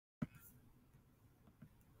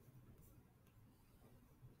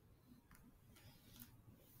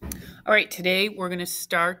All right, today we're going to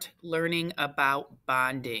start learning about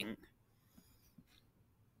bonding.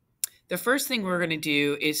 The first thing we're going to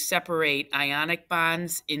do is separate ionic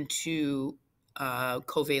bonds into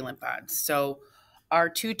covalent bonds. So our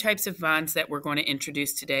two types of bonds that we're going to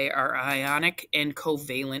introduce today are ionic and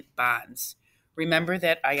covalent bonds. Remember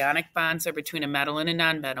that ionic bonds are between a metal and a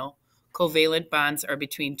nonmetal. Covalent bonds are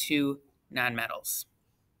between two nonmetals.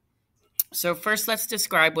 So first, let's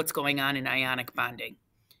describe what's going on in ionic bonding.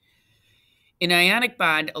 In ionic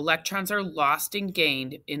bond, electrons are lost and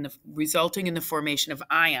gained, resulting in the formation of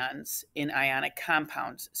ions in ionic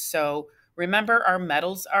compounds. So remember, our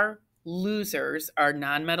metals are losers, our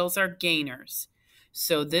nonmetals are gainers.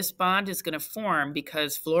 So this bond is going to form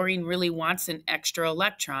because fluorine really wants an extra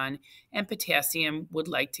electron and potassium would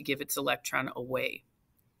like to give its electron away.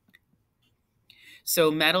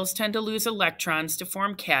 So metals tend to lose electrons to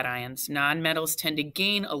form cations. Nonmetals tend to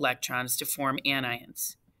gain electrons to form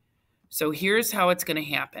anions. So here's how it's going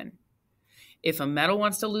to happen. If a metal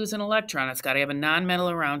wants to lose an electron, it's got to have a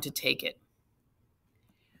nonmetal around to take it.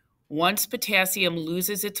 Once potassium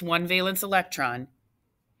loses its one valence electron,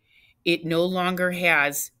 it no longer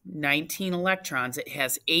has 19 electrons. It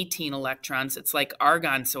has 18 electrons. It's like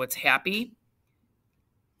argon, so it's happy,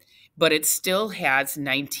 but it still has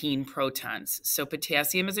 19 protons. So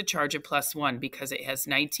potassium is a charge of +1 because it has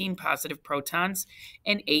 19 positive protons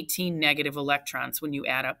and 18 negative electrons. When you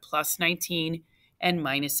add up +19 and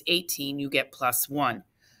 -18, you get +1.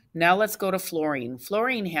 Now let's go to fluorine.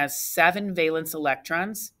 Fluorine has 7 valence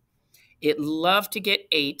electrons. It loves to get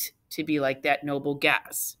 8 to be like that noble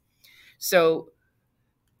gas. So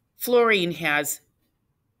fluorine has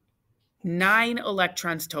 9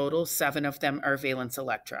 electrons total, 7 of them are valence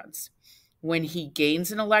electrons. When he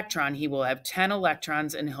gains an electron, he will have 10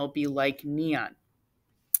 electrons and he'll be like neon.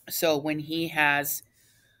 So when he has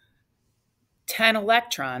 10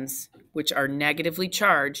 electrons, which are negatively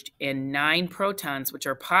charged, and 9 protons, which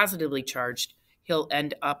are positively charged, he'll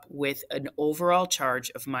end up with an overall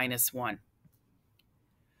charge of -1.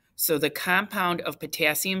 So the compound of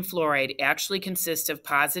potassium fluoride actually consists of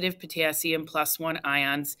positive potassium +1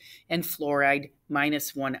 ions and fluoride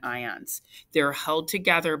 -1 ions. They're held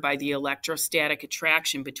together by the electrostatic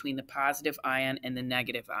attraction between the positive ion and the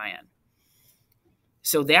negative ion.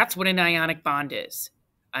 So that's what an ionic bond is.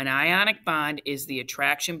 An ionic bond is the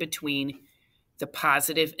attraction between the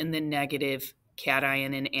positive and the negative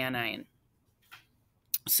cation and anion.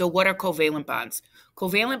 So what are covalent bonds?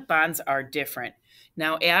 Covalent bonds are different.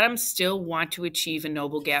 Now, atoms still want to achieve a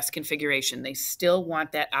noble gas configuration. They still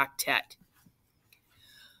want that octet.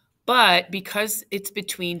 But because it's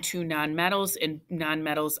between two nonmetals and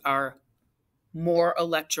nonmetals are more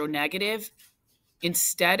electronegative,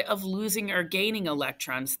 instead of losing or gaining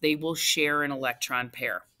electrons, they will share an electron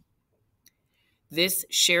pair. This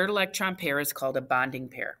shared electron pair is called a bonding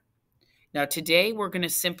pair. Now, today we're going to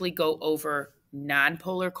simply go over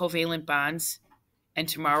nonpolar covalent bonds, and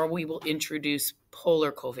tomorrow we will introduce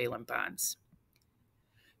polar covalent bonds.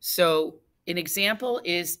 So an example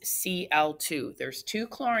is Cl2. There's 2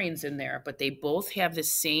 chlorines in there, but they both have the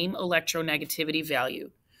same electronegativity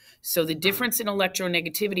value. So the difference in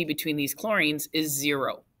electronegativity between these chlorines is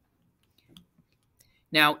 0.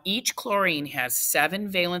 Now, each chlorine has 7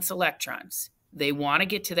 valence electrons. They want to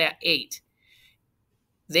get to that 8.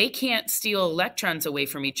 They can't steal electrons away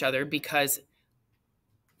from each other because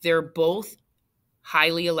they're both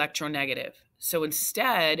highly electronegative. So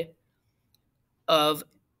instead of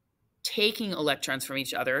taking electrons from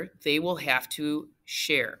each other, they will have to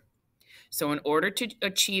share. So in order to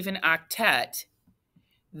achieve an octet,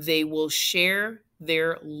 they will share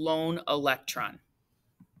their lone electron,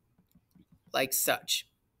 like such.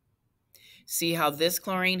 See how this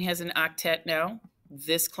chlorine has an octet now?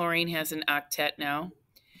 This chlorine has an octet now.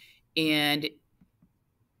 And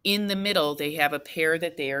in the middle, they have a pair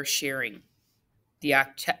that they are sharing. The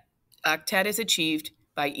octet is achieved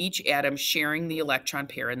by each atom sharing the electron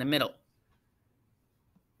pair in the middle.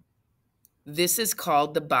 This is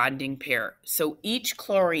called the bonding pair. So each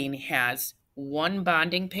chlorine has 1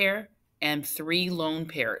 bonding pair and 3 lone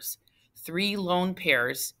pairs. 3 lone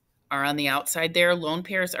pairs are on the outside there. Lone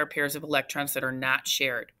pairs are pairs of electrons that are not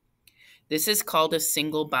shared. This is called a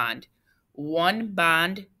single bond. 1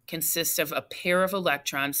 bond consists of a pair of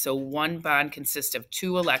electrons, so 1 bond consists of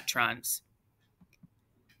 2 electrons.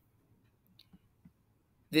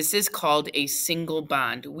 This is called a single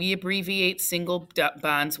bond. We abbreviate single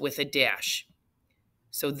bonds with a dash.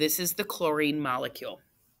 So this is the chlorine molecule.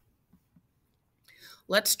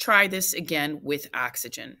 Let's try this again with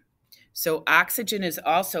oxygen. So oxygen is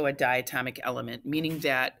also a diatomic element, meaning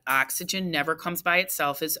that oxygen never comes by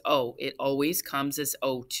itself as O. It always comes as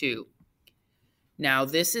O2. Now,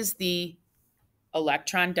 this is the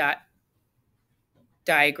electron dot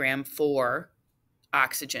diagram for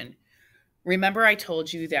oxygen. Remember I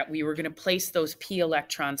told you that we were going to place those p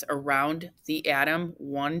electrons around the atom,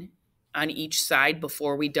 one on each side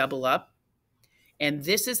before we double up? And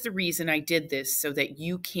this is the reason I did this, so that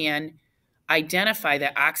you can identify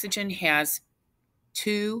that oxygen has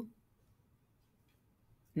two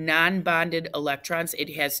non-bonded electrons.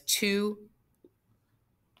 It has two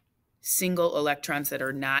single electrons that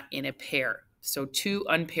are not in a pair. So two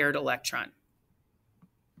unpaired electrons.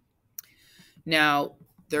 Now,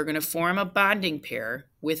 they're going to form a bonding pair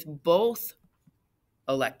with both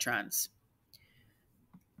electrons.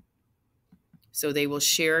 So they will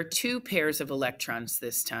share two pairs of electrons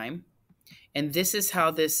this time. And this is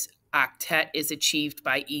how this octet is achieved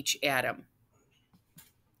by each atom.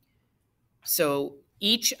 So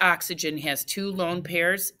each oxygen has two lone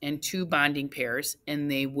pairs and two bonding pairs, and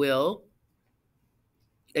they will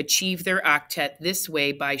achieve their octet this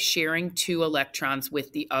way by sharing two electrons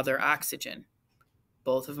with the other oxygen.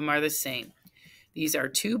 Both of them are the same. These are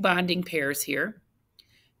two bonding pairs here.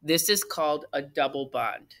 This is called a double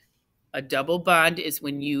bond. A double bond is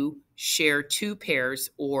when you share two pairs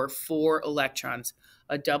or four electrons.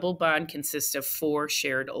 A double bond consists of four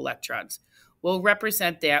shared electrons. We'll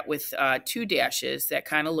represent that with two dashes. That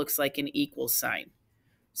kind of looks like an equal sign.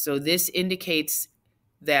 So this indicates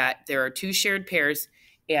that there are two shared pairs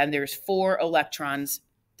and there's four electrons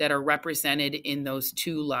that are represented in those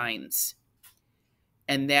two lines.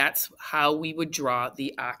 And that's how we would draw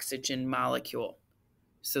the oxygen molecule.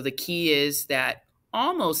 So the key is that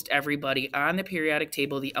almost everybody on the periodic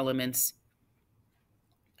table of the elements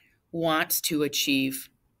wants to achieve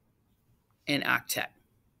an octet.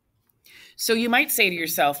 So you might say to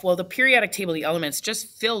yourself, well, the periodic table of the elements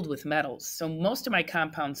just filled with metals, so most of my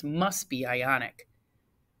compounds must be ionic.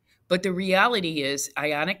 But the reality is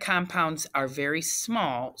ionic compounds are very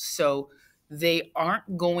small, so they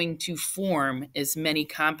aren't going to form as many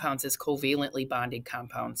compounds as covalently bonded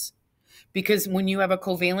compounds. Because when you have a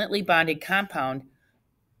covalently bonded compound,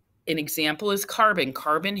 an example is carbon.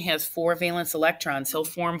 Carbon has four valence electrons. He'll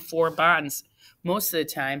form four bonds most of the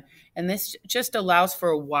time. And this just allows for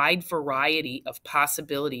a wide variety of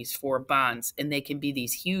possibilities for bonds. And they can be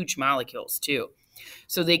these huge molecules too.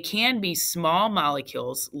 So they can be small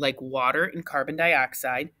molecules like water and carbon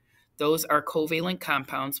dioxide. Those are covalent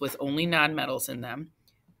compounds with only nonmetals in them.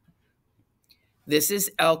 This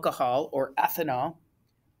is alcohol or ethanol.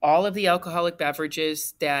 All of the alcoholic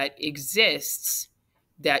beverages that exists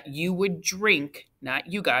that you would drink, not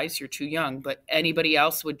you guys, you're too young, but anybody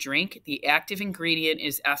else would drink, the active ingredient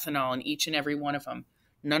is ethanol in each and every one of them.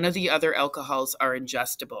 None of the other alcohols are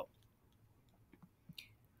ingestible.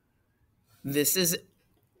 This is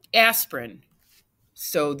aspirin.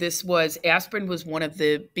 So aspirin was one of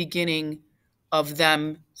the beginning of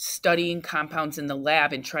them studying compounds in the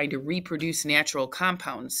lab and trying to reproduce natural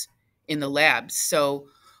compounds in the lab. So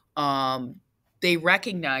they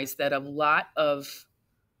recognize that a lot of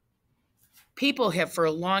people have for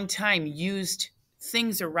a long time used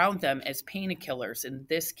things around them as painkillers. In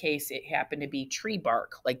this case, it happened to be tree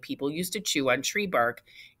bark, like people used to chew on tree bark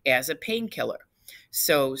as a painkiller.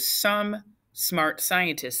 So some smart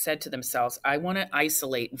scientists said to themselves, I want to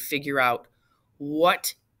isolate and figure out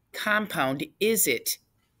what compound is it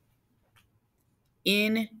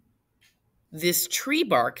in this tree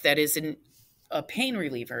bark that is a pain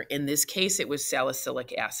reliever. In this case, it was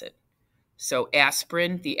salicylic acid. So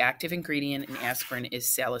aspirin, the active ingredient in aspirin is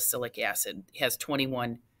salicylic acid. It has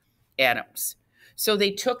 21 atoms. So they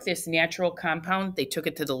took this natural compound, they took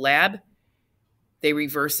it to the lab, they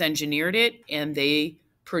reverse engineered it, and they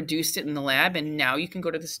produced it in the lab, and now you can go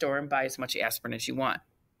to the store and buy as much aspirin as you want.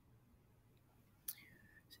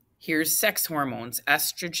 Here's sex hormones,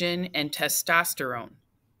 estrogen and testosterone.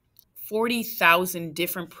 40,000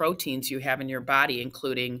 different proteins you have in your body,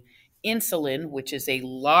 including insulin, which is a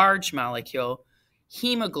large molecule,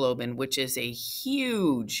 hemoglobin, which is a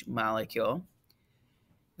huge molecule.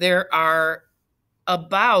 There are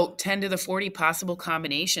about 10 to the 40 possible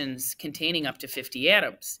combinations containing up to 50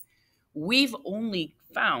 atoms. We've only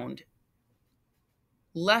found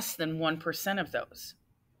less than 1% of those.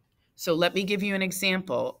 So let me give you an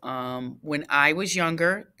example. When I was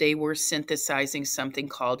younger, they were synthesizing something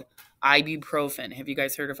called ibuprofen. Have you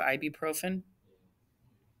guys heard of ibuprofen?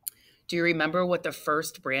 Do you remember what the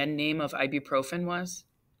first brand name of ibuprofen was?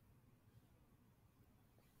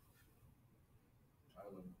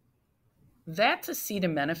 That's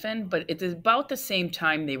acetaminophen, but it's about the same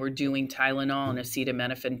time they were doing Tylenol and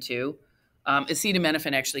acetaminophen too.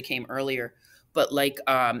 Acetaminophen actually came earlier, but like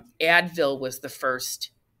Advil was the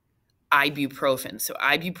first ibuprofen. So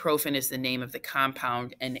ibuprofen is the name of the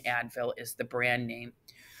compound and Advil is the brand name.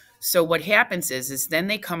 So what happens is then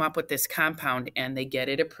they come up with this compound and they get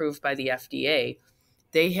it approved by the FDA.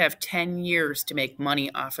 They have 10 years to make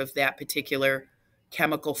money off of that particular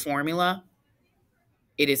chemical formula.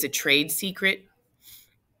 It is a trade secret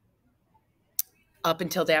up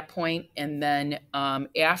until that point. And then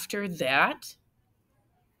after that,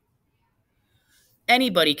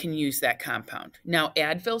 anybody can use that compound. Now,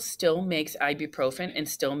 Advil still makes ibuprofen and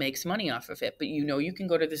still makes money off of it, but you can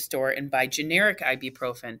go to the store and buy generic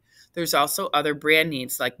ibuprofen. There's also other brand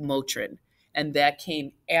names like Motrin, and that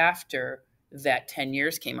came after that 10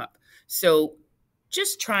 years came up. So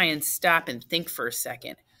just try and stop and think for a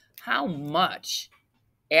second. How much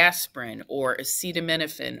aspirin or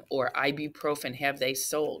acetaminophen or ibuprofen have they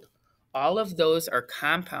sold? All of those are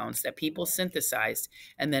compounds that people synthesized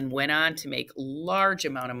and then went on to make large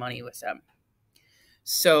amount of money with them.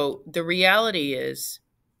 So the reality is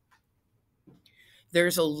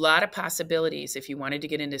there's a lot of possibilities. If you wanted to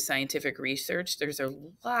get into scientific research, there's a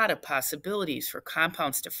lot of possibilities for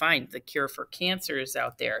compounds to find. The cure for cancer is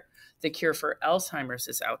out there. The cure for Alzheimer's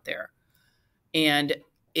is out there. And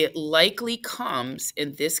it likely comes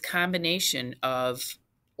in this combination of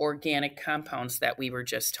organic compounds that we were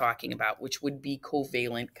just talking about, which would be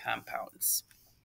covalent compounds.